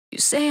You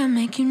say I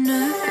make you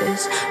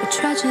nervous, a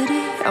tragedy,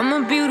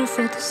 I'm a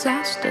beautiful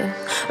disaster,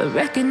 a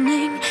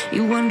reckoning,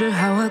 you wonder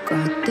how I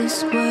got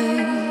this way.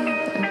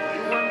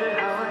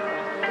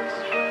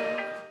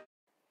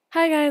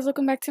 Hi guys,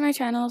 welcome back to my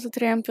channel. So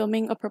today I'm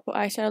filming a purple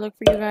eyeshadow look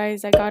for you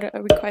guys. I got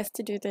a request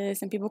to do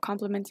this and people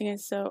complimenting it,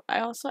 so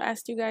I also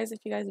asked you guys if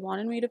you guys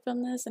wanted me to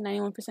film this, and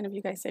 91% of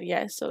you guys said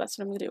yes, so that's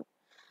what I'm gonna do.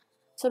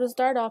 So to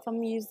start off, I'm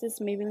gonna use this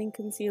Maybelline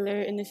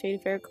concealer in the shade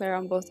Fair Clair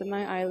on both of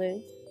my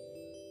eyelids.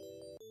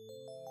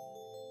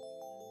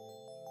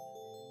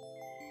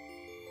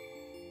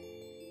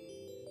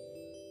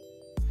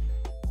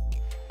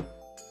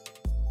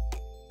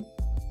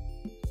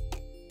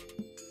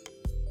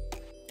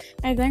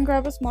 I then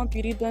grab a small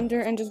beauty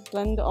blender and just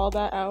blend all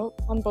that out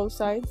on both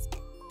sides.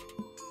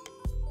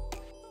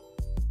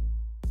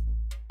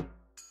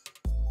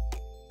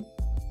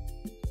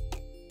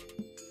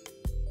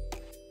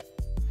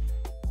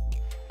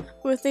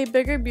 With a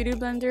bigger beauty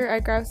blender, I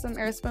grab some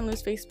Airspun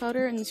loose face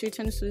powder in the shade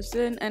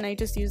Translucent, and I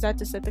just use that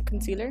to set the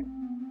concealer.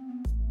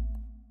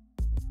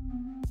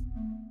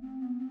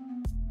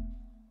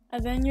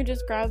 And then you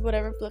just grab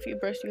whatever fluffy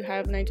brush you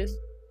have, and I just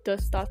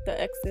dust off the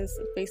excess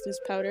face loose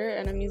powder,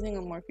 and I'm using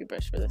a Morphe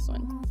brush for this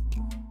one.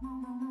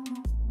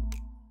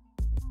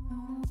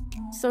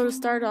 So to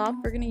start off,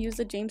 we're going to use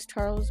the James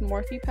Charles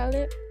Morphe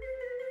palette,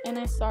 and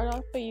I start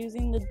off by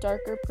using the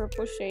darker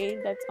purple shade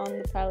that's on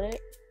the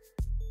palette,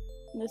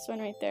 this one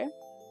right there,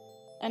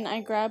 and I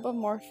grab a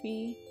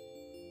Morphe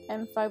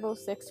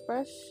M506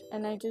 brush,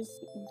 and I just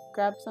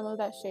grab some of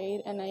that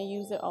shade and I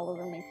use it all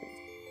over my crease.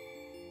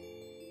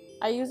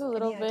 I use a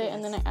little bit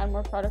and then I add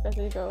more product as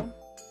I go,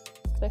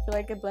 because I feel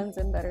like it blends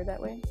in better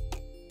that way.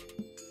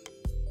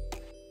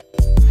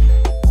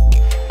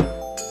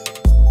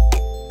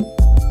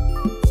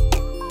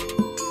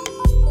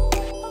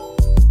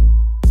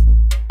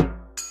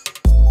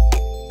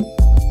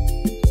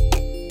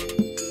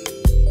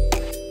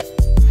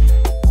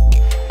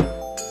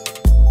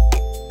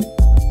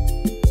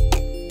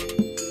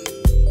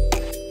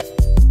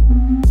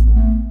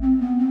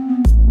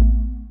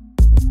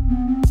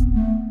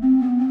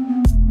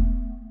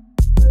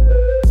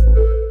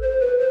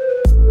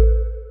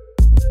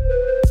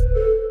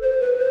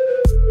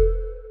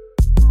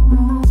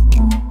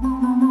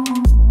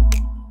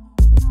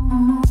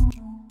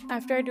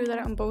 After I do that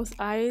on both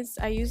eyes,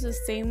 I use the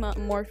same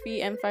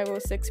Morphe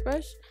M506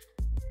 brush,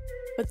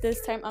 but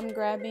this time I'm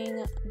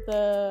grabbing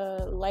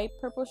the light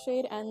purple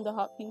shade and the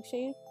hot pink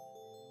shade,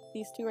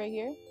 these two right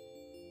here,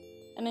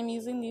 and I'm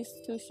using these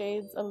two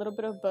shades a little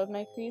bit above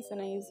my crease, and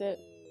I use it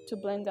to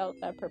blend out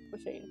that purple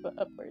shade but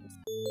upwards.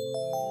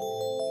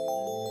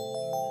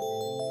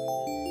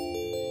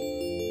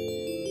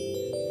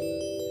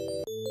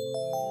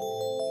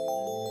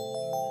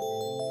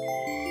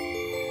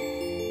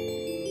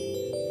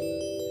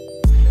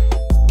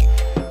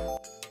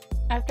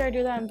 After I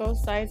do that on both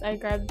sides, I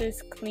grab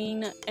this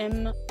clean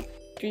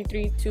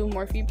M332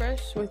 Morphe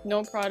brush with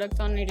no product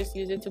on. I just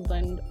use it to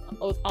blend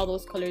all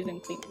those colors in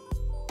clean.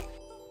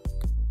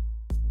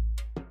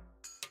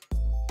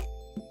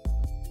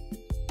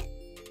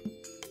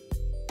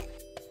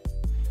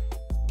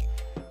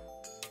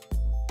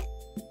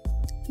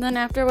 Then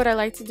after, what I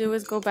like to do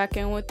is go back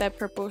in with that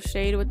purple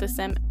shade with the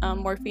same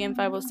Morphe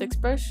M506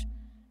 brush.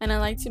 And I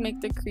like to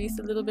make the crease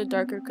a little bit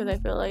darker because I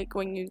feel like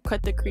when you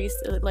cut the crease,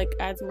 it like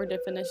adds more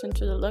definition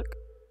to the look.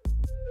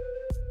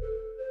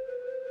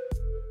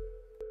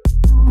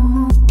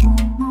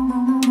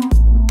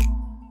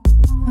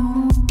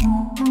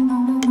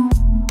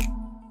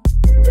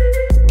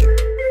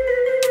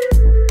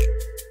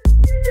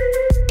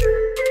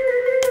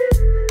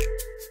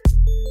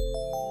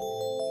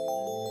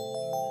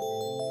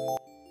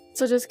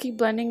 So just keep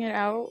blending it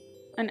out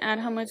and add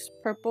how much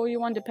purple you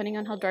want depending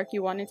on how dark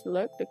you want it to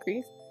look, the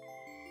crease.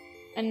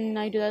 And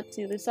I do that to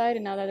the other side,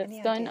 and now that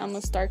it's done, I'm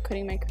gonna start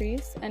cutting my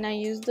crease. And I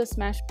use the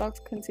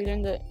Smashbox concealer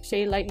in the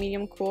shade Light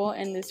Medium Cool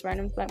and this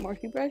random flat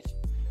Morphe brush,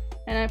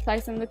 and I apply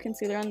some of the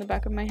concealer on the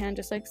back of my hand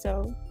just like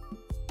so.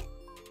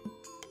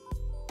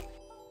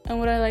 And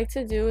what I like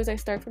to do is I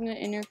start from the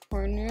inner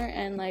corner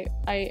and like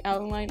I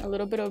outline a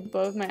little bit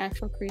above my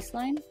actual crease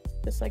line,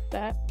 just like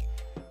that,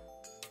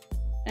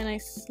 and I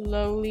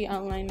slowly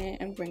outline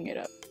it and bring it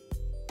up.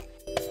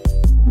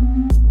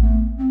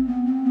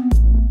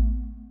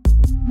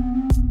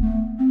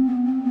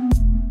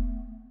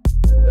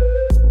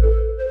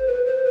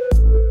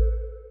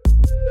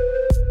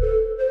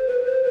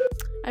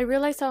 I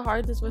realized how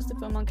hard this was to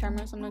film on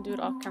camera, so I'm gonna do it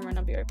off camera and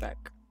I'll be right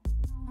back.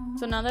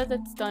 So now that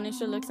that's done, it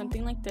should look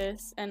something like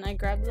this, and I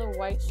grab the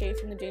white shade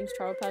from the James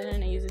Charles palette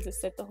and I use it to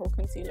set the whole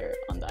concealer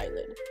on the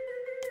eyelid.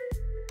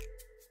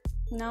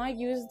 Now I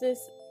use this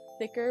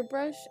thicker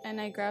brush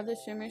and I grab the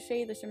shimmer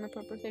shade, the shimmer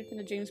purple shade from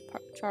the James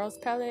Charles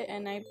palette,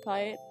 and I apply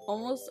it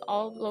almost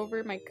all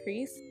over my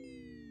crease,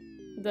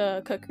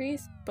 the cut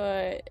crease,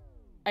 but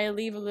I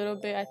leave a little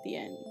bit at the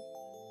end.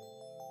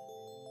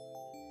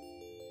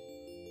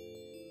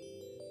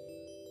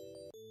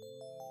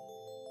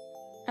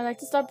 I like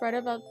to stop right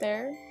about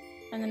there,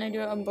 and then I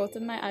do it on both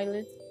of my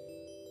eyelids.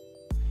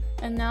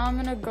 And now I'm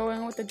gonna go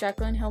in with the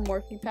Jaclyn Hill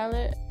Morphe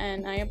palette,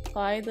 and I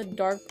apply the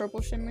dark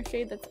purple shimmer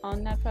shade that's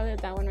on that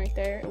palette, that one right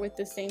there, with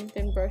the same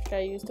thin brush that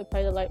I used to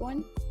apply the light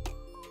one.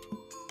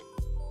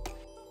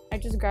 I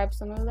just grab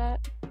some of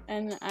that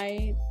and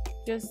I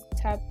just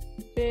tap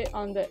it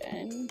on the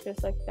end,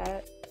 just like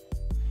that.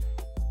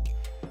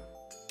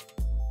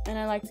 And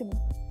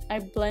I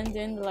blend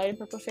in the lighter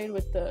purple shade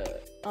with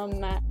the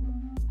matte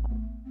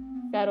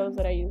shadows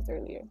that I used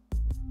earlier.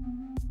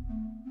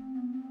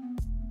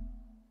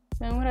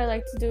 Then what I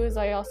like to do is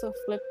I also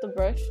flip the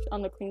brush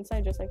on the clean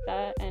side just like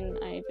that, and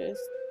I just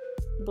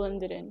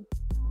blend it in.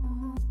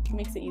 It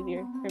makes it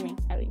easier for me,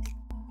 at least.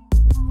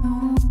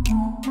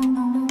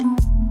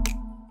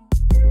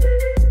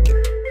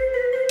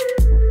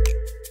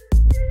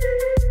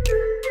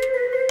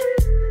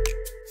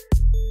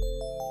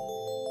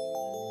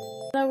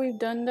 Now that we've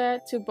done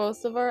that to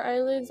both of our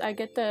eyelids, I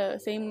get the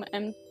same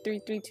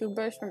M332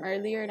 brush from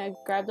earlier and I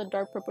grab the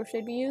dark purple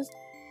shade we used.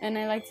 And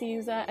I like to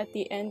use that at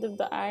the end of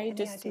the eye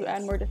just to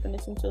add more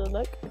definition to the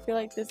look. I feel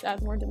like this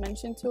adds more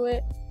dimension to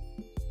it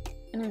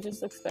and it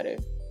just looks better.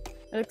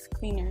 It looks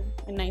cleaner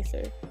and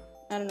nicer.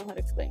 I don't know how to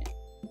explain it.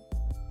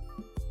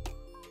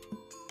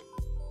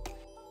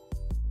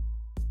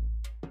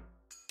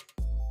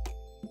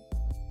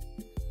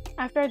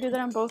 After I do that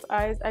on both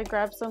eyes, I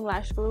grab some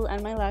lash glue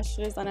and my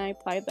lashes and I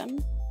apply them.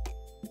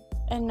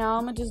 And now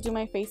I'm gonna just do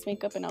my face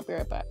makeup and I'll be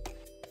right back.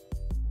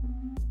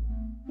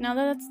 Now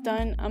that that's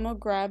done, I'm gonna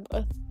grab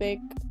a thick,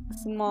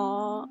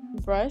 small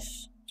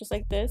brush, just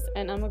like this,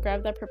 and I'm gonna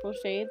grab that purple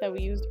shade that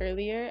we used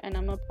earlier and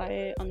I'm gonna apply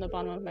it on the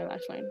bottom of my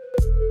lash line.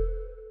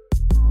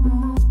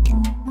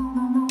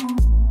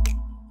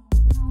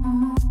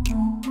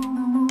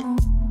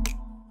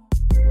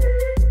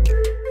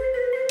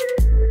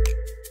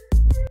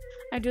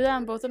 I do that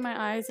on both of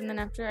my eyes, and then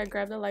after I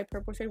grab the light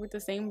purple shade with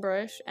the same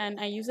brush and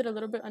I use it a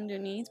little bit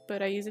underneath,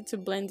 but I use it to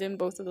blend in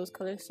both of those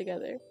colors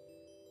together.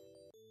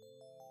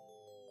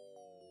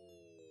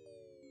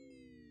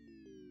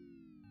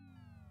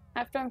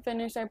 After I'm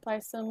finished, I apply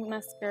some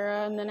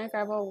mascara and then I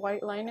grab a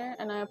white liner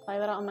and I apply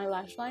that on my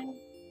lash line.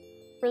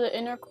 For the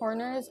inner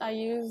corners, I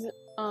use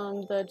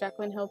the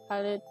Jaclyn Hill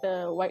palette,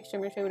 the white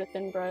shimmer shade with a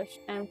thin brush,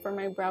 and for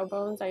my brow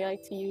bones, I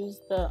like to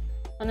use the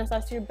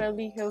Anastasia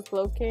Beverly Hills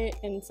Glow Kit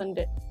in Sun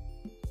Dip.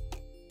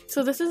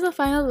 So this is the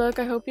final look.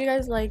 I hope you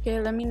guys like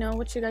it. Let me know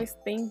what you guys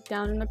think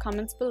down in the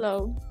comments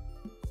below.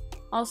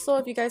 Also,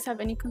 if you guys have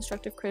any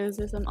constructive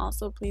criticism,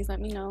 also please let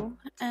me know.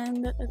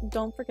 And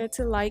don't forget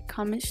to like,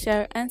 comment,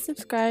 share, and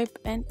subscribe.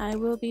 And I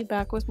will be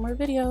back with more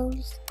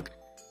videos.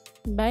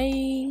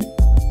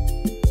 Bye!